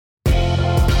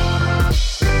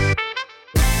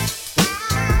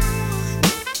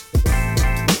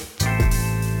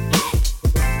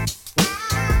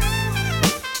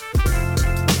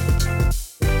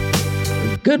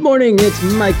Good morning, it's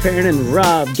Mike Perrin and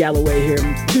Rob Galloway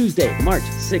here, Tuesday, March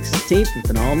 16th, with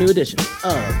an all-new edition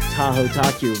of Tahoe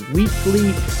Talk, your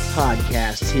weekly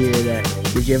podcast here that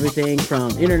gives you everything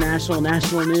from international,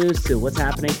 national news to what's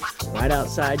happening right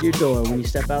outside your door when you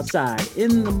step outside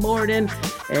in the morning.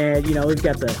 And, you know, we've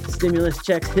got the stimulus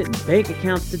checks hitting bank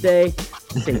accounts today,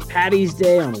 St. Patty's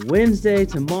Day on Wednesday,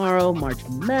 tomorrow, March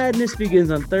Madness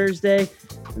begins on Thursday,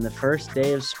 and the first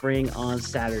day of spring on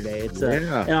Saturday. It's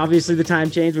and obviously the time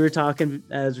change. We were talking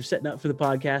as we're setting up for the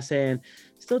podcast, saying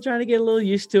still trying to get a little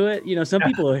used to it. You know, some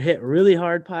people are hit really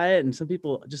hard by it, and some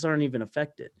people just aren't even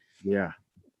affected. Yeah,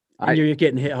 and you're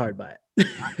getting hit hard by it.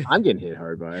 I'm getting hit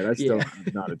hard by it. I still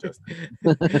not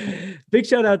adjusted. Big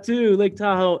shout out to Lake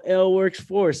Tahoe Ale Works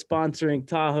for sponsoring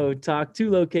Tahoe Talk. 2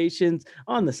 locations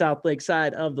on the South Lake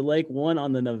side of the lake, one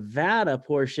on the Nevada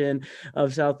portion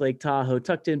of South Lake Tahoe,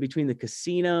 tucked in between the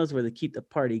casinos where they keep the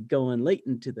party going late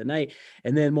into the night,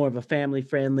 and then more of a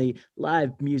family-friendly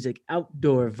live music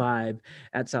outdoor vibe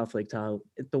at South Lake Tahoe.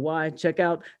 At the Y, check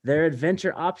out their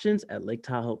adventure options at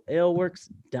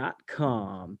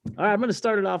LakeTahoeAleWorks.com. All right, I'm going to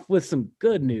start it off with some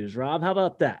good news, Rob. How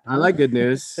about that? I like good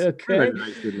news. Okay.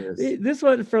 Nice good news. This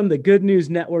one from the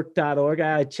goodnewsnetwork.org.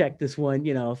 I check this one,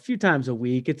 a few times a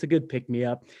week. It's a good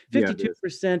pick-me-up.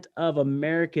 52% of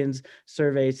Americans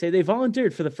surveyed say they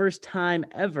volunteered for the first time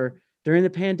ever during the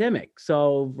pandemic.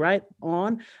 So right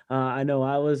on. I know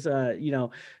I was, I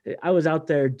was out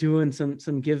there doing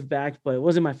some give back, but it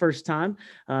wasn't my first time.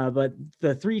 But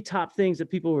the 3 top things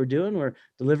that people were doing were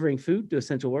delivering food to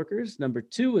essential workers. Number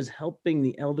 2 was helping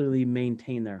the elderly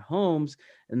maintain their homes.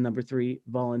 And number 3,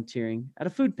 volunteering at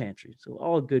a food pantry. So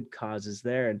all good causes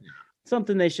there, and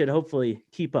something they should hopefully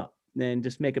keep up and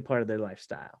just make it part of their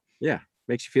lifestyle. Yeah.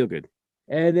 Makes you feel good.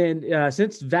 And then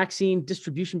since vaccine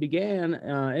distribution began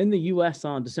in the U.S.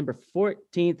 on December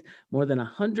 14th, more than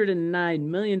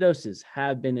 109 million doses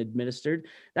have been administered.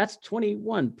 That's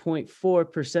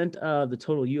 21.4% of the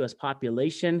total U.S.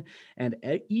 population. And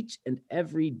each and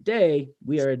every day,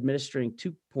 we are administering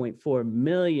 2.4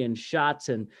 million shots.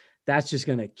 And that's just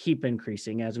going to keep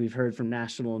increasing, as we've heard from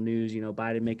national news,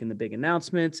 Biden making the big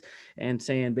announcements and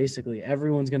saying basically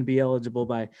everyone's going to be eligible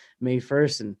by May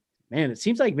 1st. And man, it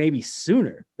seems like maybe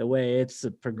sooner the way it's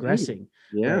progressing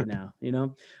right now,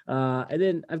 and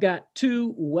then I've got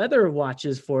 2 weather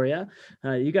watches for you.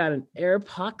 You got an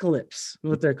airpocalypse,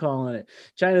 what they're calling it.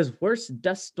 China's worst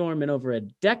dust storm in over a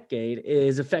decade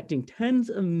is affecting tens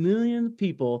of millions of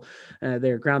people.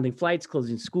 They're grounding flights,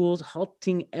 closing schools,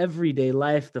 halting everyday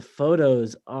life. The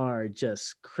photos are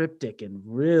just cryptic and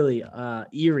really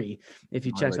eerie if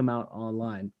you check them out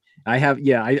online.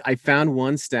 I found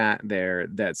one stat there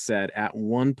that said at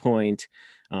one point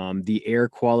the air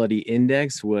quality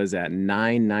index was at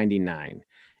 999.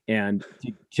 And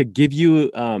to give you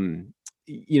an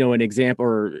example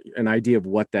or an idea of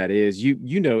what that is,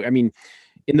 I mean,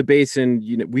 in the basin,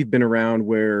 we've been around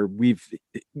where we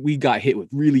got hit with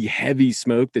really heavy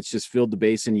smoke that's just filled the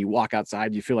basin. You walk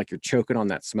outside, you feel like you're choking on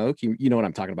that smoke. You know what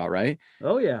I'm talking about, right?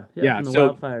 Oh yeah. From the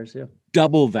wildfires, yeah.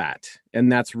 Double that,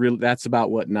 and that's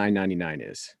about what 999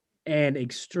 is, and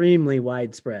extremely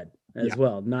widespread as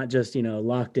well, not just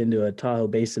locked into a Tahoe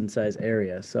Basin size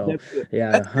area. So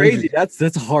that's crazy. That's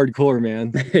hardcore,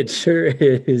 man. It sure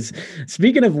is.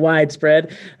 Speaking of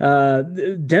widespread,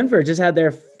 Denver just had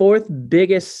their 4th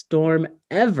biggest storm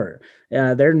ever.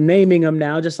 They're naming them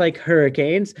now, just like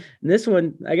hurricanes. And this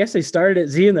one, I guess they started at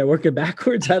Z and they're working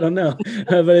backwards. I don't know,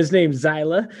 but his name's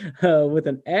Zyla with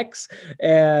an X.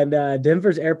 And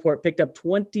Denver's airport picked up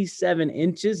 27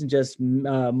 inches in just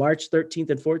March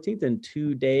 13th and 14th in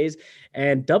 2 days,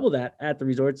 and double that at the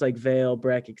resorts like Vail,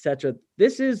 Breck, etc.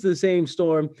 This is the same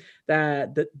storm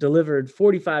that delivered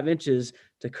 45 inches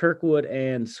to Kirkwood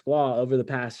and Squaw over the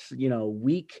past,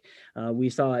 week. We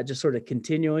saw it just sort of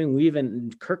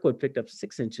continuing. Kirkwood picked up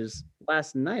 6 inches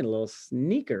last night, a little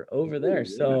sneaker over there.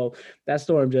 So that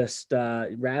storm just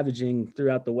ravaging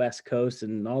throughout the West Coast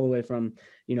and all the way from,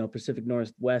 Pacific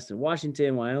Northwest and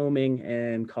Washington, Wyoming,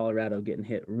 and Colorado getting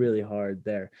hit really hard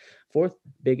there. 4th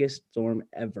biggest storm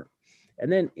ever. And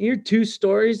then here 2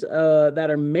 stories that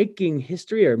are making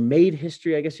history, or made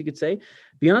history, I guess you could say.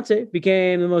 Beyonce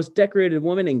became the most decorated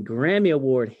woman in Grammy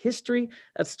Award history.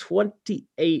 That's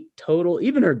 28 total.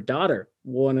 Even her daughter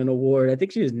won an award. I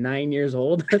think she was 9 years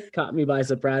old. That caught me by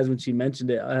surprise when she mentioned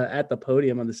it at the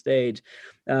podium on the stage.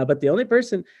 But the only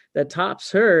person that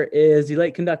tops her is the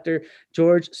late conductor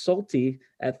George Solti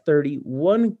at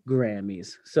 31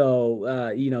 Grammys.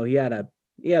 So,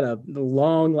 he had a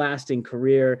long-lasting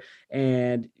career,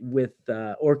 and with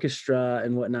orchestra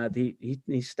and whatnot,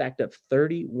 he stacked up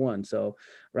 31. So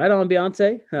right on,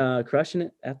 Beyonce, crushing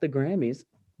it at the Grammys.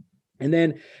 And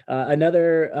then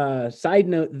another side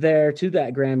note there to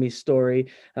that Grammy story,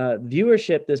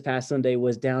 viewership this past Sunday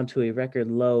was down to a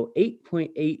record low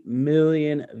 8.8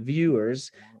 million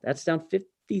viewers. That's down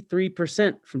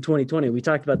 53% from 2020. We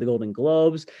talked about the Golden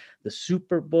Globes, the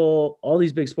Super Bowl, all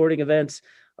these big sporting events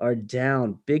are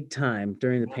down big time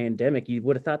during the pandemic. You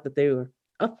would have thought that they were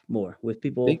up more with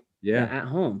people Yeah. at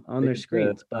home on their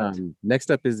screens. But next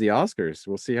up is the Oscars.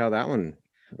 We'll see how that one.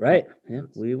 Right. Yeah,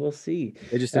 we will see.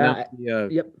 They just announced the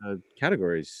Yep.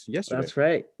 categories yesterday. That's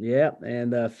right. Yeah.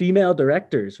 And female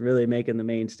directors really making the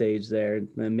main stage there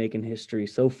and making history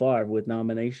so far with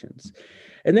nominations.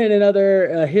 And then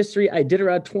another history,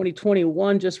 Iditarod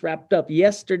 2021 just wrapped up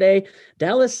yesterday.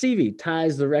 Dallas Seavey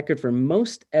ties the record for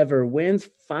most ever wins,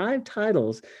 5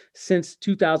 titles since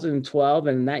 2012.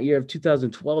 And in that year of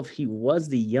 2012, he was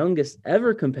the youngest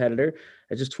ever competitor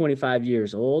at just 25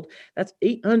 years old. That's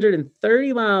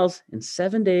 830 miles in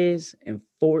 7 days and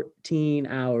 14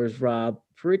 hours, Rob.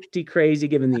 Pretty crazy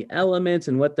given the elements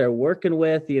and what they're working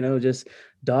with, just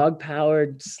dog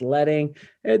powered sledding.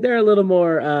 They're a little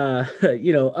more,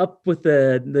 up with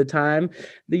the time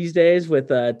these days with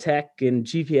tech and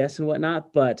GPS and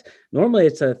whatnot. But normally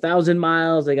it's 1,000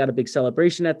 miles. They got a big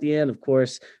celebration at the end. Of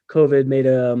course, COVID made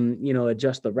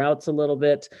adjust the routes a little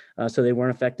bit, so they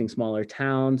weren't affecting smaller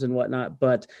towns and whatnot.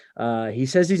 But he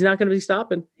says he's not going to be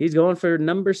stopping. He's going for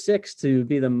number 6 to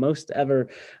be the most ever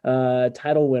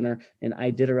title winner in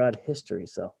Iditarod history.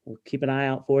 So we'll keep an eye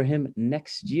out for him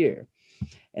next year.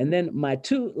 And then my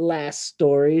 2 last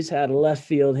stories out of left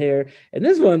field here, and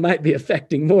this one might be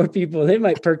affecting more people. They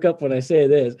might perk up when I say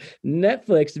this.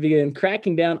 Netflix began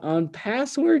cracking down on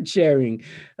password sharing.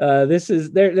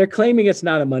 They're claiming it's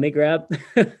not a money grab.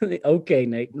 Okay,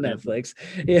 Netflix.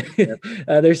 Yeah.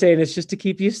 They're saying it's just to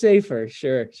keep you safer.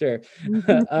 Sure.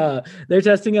 They're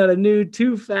testing out a new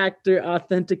 2-factor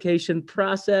authentication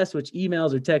process, which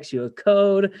emails or texts you a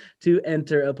code to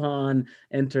enter upon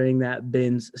entering that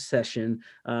BINS session.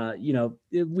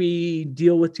 We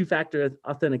deal with 2-factor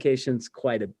authentications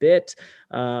quite a bit,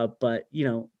 but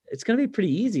it's going to be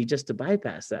pretty easy just to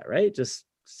bypass that, right? Just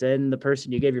send the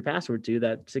person you gave your password to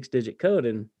that 6-digit code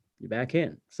and you're back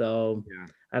in. So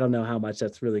I don't know how much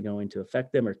that's really going to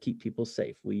affect them or keep people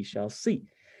safe. We shall see.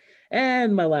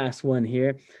 And my last one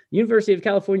here, University of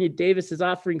California, Davis is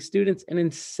offering students an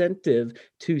incentive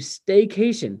to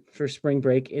staycation for spring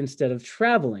break instead of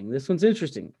traveling. This one's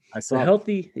interesting.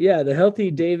 The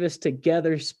Healthy Davis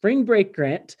Together Spring Break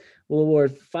Grant will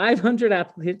award 500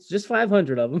 applicants, just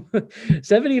 500 of them,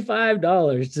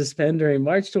 $75 to spend during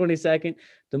March 22nd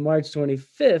to March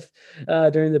 25th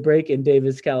during the break in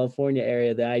Davis, California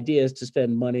area. The idea is to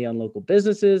spend money on local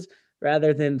businesses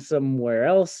rather than somewhere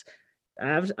else.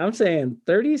 I'm saying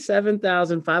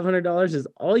 $37,500 is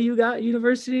all you got,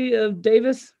 University of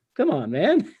Davis. Come on,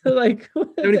 man! Like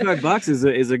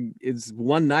 $75 is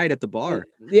one night at the bar.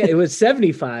 Yeah, it was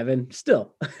 75, and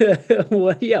still,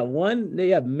 maybe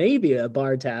a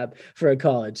bar tab for a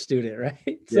college student, right?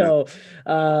 Yeah. So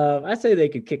I say they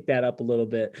could kick that up a little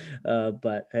bit,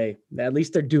 but hey, at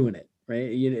least they're doing it.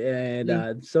 Right.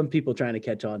 And some people trying to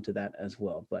catch on to that as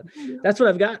well. But that's what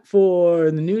I've got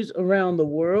for the news around the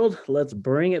world. Let's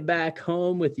bring it back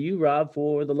home with you, Rob,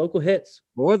 for the local hits.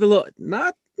 Or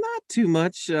not too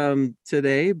much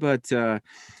today, but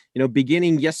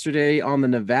beginning yesterday on the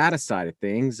Nevada side of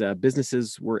things,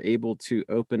 businesses were able to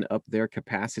open up their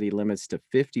capacity limits to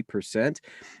 50%,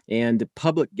 and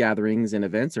public gatherings and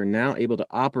events are now able to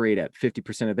operate at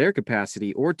 50% of their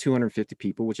capacity or 250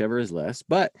 people, whichever is less.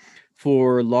 But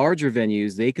for larger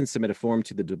venues, they can submit a form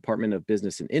to the Department of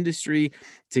Business and Industry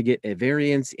to get a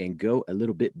variance and go a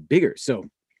little bit bigger. So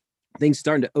things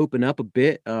starting to open up a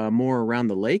bit more around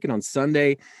the lake. And on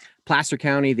Sunday, Placer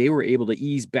County, they were able to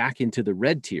ease back into the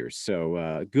red tiers.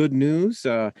 So good news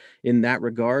in that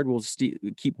regard. We'll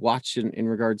keep watching in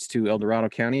regards to El Dorado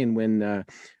County, and when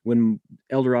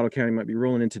El Dorado County might be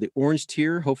rolling into the orange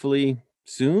tier, hopefully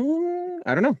soon.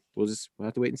 I don't know. We'll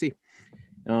have to wait and see.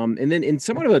 And then in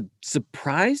somewhat of a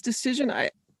surprise decision,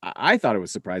 I thought it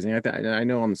was surprising. I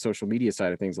know on the social media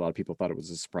side of things, a lot of people thought it was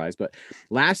a surprise. But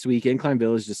last week, Incline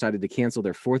Village decided to cancel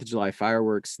their 4th of July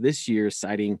fireworks this year,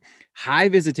 citing high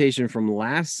visitation from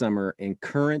last summer and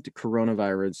current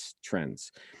coronavirus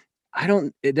trends.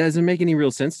 It doesn't make any real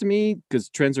sense to me because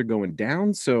trends are going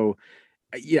down. So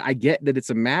yeah, I get that it's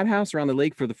a madhouse around the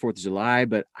lake for the 4th of July,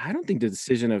 but I don't think the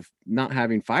decision of not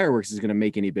having fireworks is going to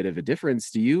make any bit of a difference.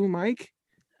 Do you, Mike?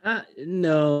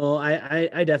 No,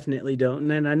 I definitely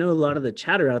don't. And I know a lot of the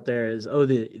chatter out there is,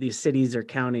 these cities or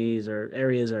counties or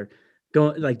areas are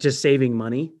going like just saving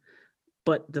money.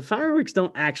 but the fireworks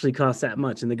don't actually cost that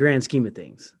much in the grand scheme of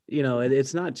things.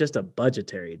 It's not just a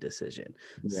budgetary decision.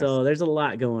 Yes. So there's a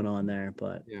lot going on there,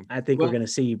 but Yeah. I think we're going to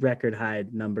see record high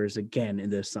numbers again in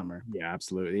this summer. Yeah,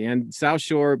 absolutely. And South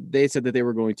Shore, they said that they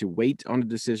were going to wait on a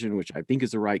decision, which I think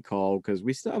is the right call because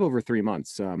we still have over 3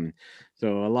 months. So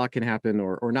a lot can happen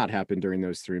or not happen during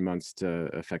those 3 months to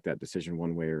affect that decision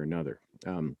one way or another.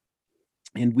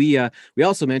 And we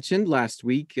also mentioned last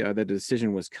week that the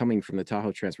decision was coming from the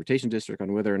Tahoe Transportation District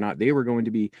on whether or not they were going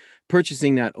to be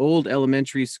purchasing that old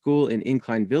elementary school in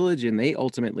Incline Village, and they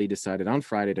ultimately decided on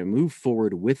Friday to move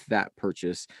forward with that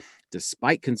purchase,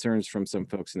 despite concerns from some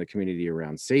folks in the community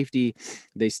around safety.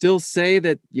 They still say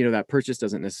that that purchase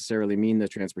doesn't necessarily mean the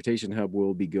transportation hub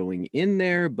will be going in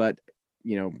there, but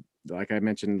like I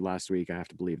mentioned last week, I have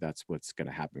to believe that's what's going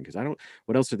to happen because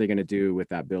what else are they going to do with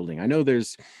that building? I know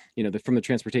there's, from the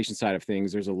transportation side of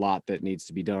things, there's a lot that needs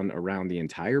to be done around the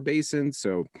entire basin.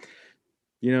 So,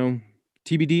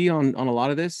 TBD on a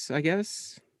lot of this, I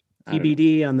guess.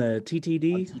 TBD on the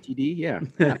TTD? On TTD,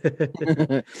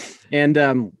 yeah.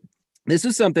 And this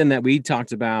is something that we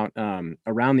talked about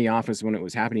around the office when it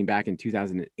was happening back in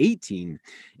 2018.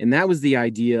 And that was the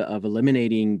idea of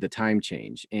eliminating the time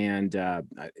change. And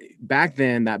back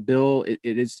then, that bill, it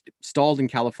is stalled in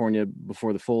California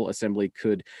before the full assembly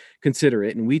could consider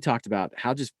it. And we talked about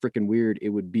how just freaking weird it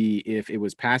would be if it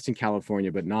was passed in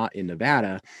California, but not in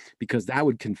Nevada, because that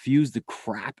would confuse the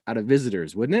crap out of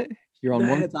visitors, wouldn't it? You're on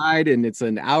one side and it's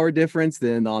an hour difference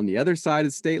than on the other side of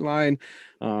the state line.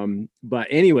 But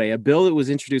anyway, a bill that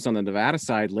was introduced on the Nevada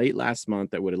side late last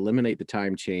month that would eliminate the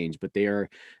time change, but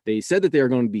they said that they are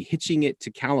going to be hitching it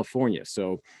to California.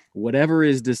 So whatever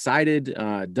is decided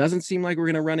doesn't seem like we're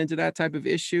going to run into that type of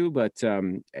issue. But,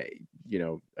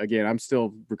 again, I'm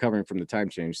still recovering from the time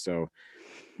change. So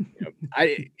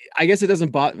I guess it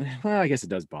doesn't bother. Well, I guess it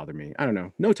does bother me. I don't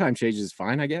know. No time change is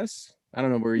fine, I guess. I don't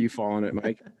know where you fall on it,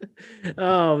 Mike.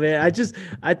 Oh man,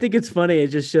 I think it's funny. It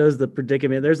just shows the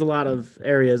predicament. There's a lot of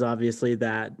areas obviously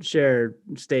that share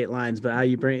state lines, but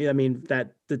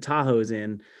that the Tahoe's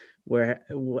in,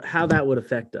 how that would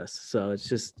affect us. So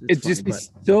it's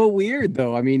so weird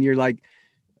though. I mean, you're like,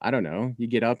 I don't know, you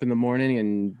get up in the morning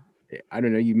and I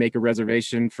don't know, you make a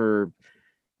reservation for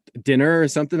dinner or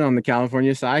something on the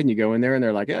California side and you go in there and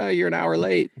they're like, oh, you're an hour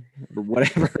late or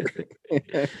whatever.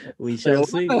 We shall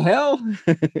see. What the hell?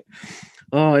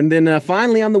 Oh, and then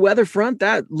finally on the weather front,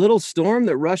 that little storm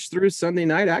that rushed through Sunday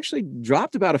night actually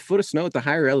dropped about a foot of snow at the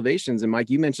higher elevations. And Mike,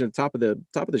 you mentioned at the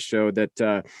top of the show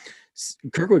that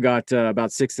Kirkwood got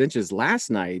about 6 inches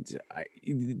last night.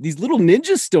 These little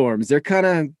ninja storms, they're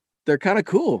kind of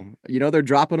cool. They're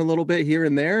dropping a little bit here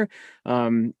and there.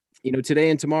 Today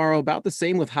and tomorrow, about the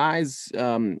same with highs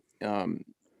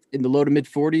in the low to mid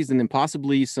 40s, and then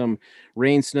possibly some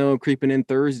rain, snow creeping in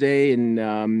Thursday and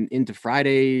into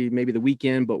Friday, maybe the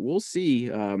weekend, but we'll see.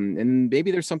 And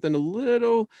maybe there's something a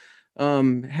little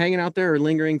hanging out there or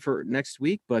lingering for next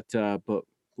week, but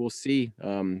we'll see.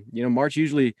 March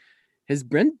usually has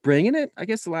been bringing it, I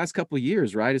guess, the last couple of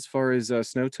years, right? As far as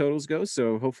snow totals go.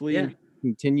 So hopefully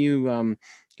continue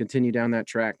down that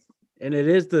track. And it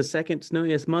is the second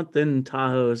snowiest month in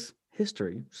Tahoe's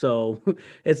history. So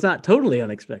it's not totally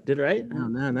unexpected, right?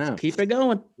 No. Let's keep it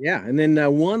going. Yeah. And then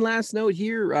one last note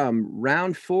here,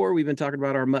 round 4, we've been talking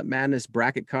about our Mutt Madness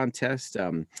bracket contest.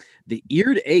 The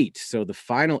Eared 8. So the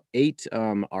final 8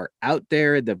 are out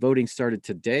there. The voting started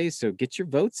today. So get your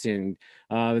votes in.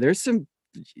 There's some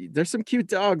cute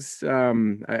dogs.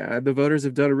 The voters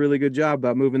have done a really good job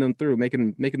about moving them through,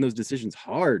 making those decisions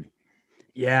hard.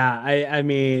 Yeah, I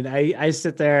mean, I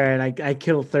sit there and I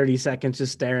kill 30 seconds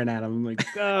just staring at them. I'm like,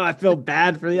 oh, I feel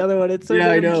bad for the other one. It's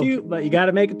so cute, but you got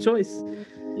to make a choice.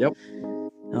 Yep.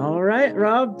 All right,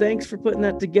 Rob, thanks for putting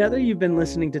that together. You've been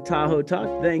listening to Tahoe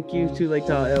Talk. Thank you to Lake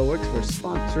Tahoe Ale Works for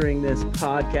sponsoring this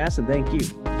podcast, and thank you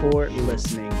for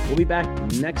listening. We'll be back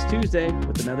next Tuesday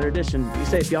with another edition. Be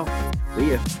safe, y'all.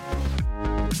 See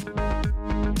ya.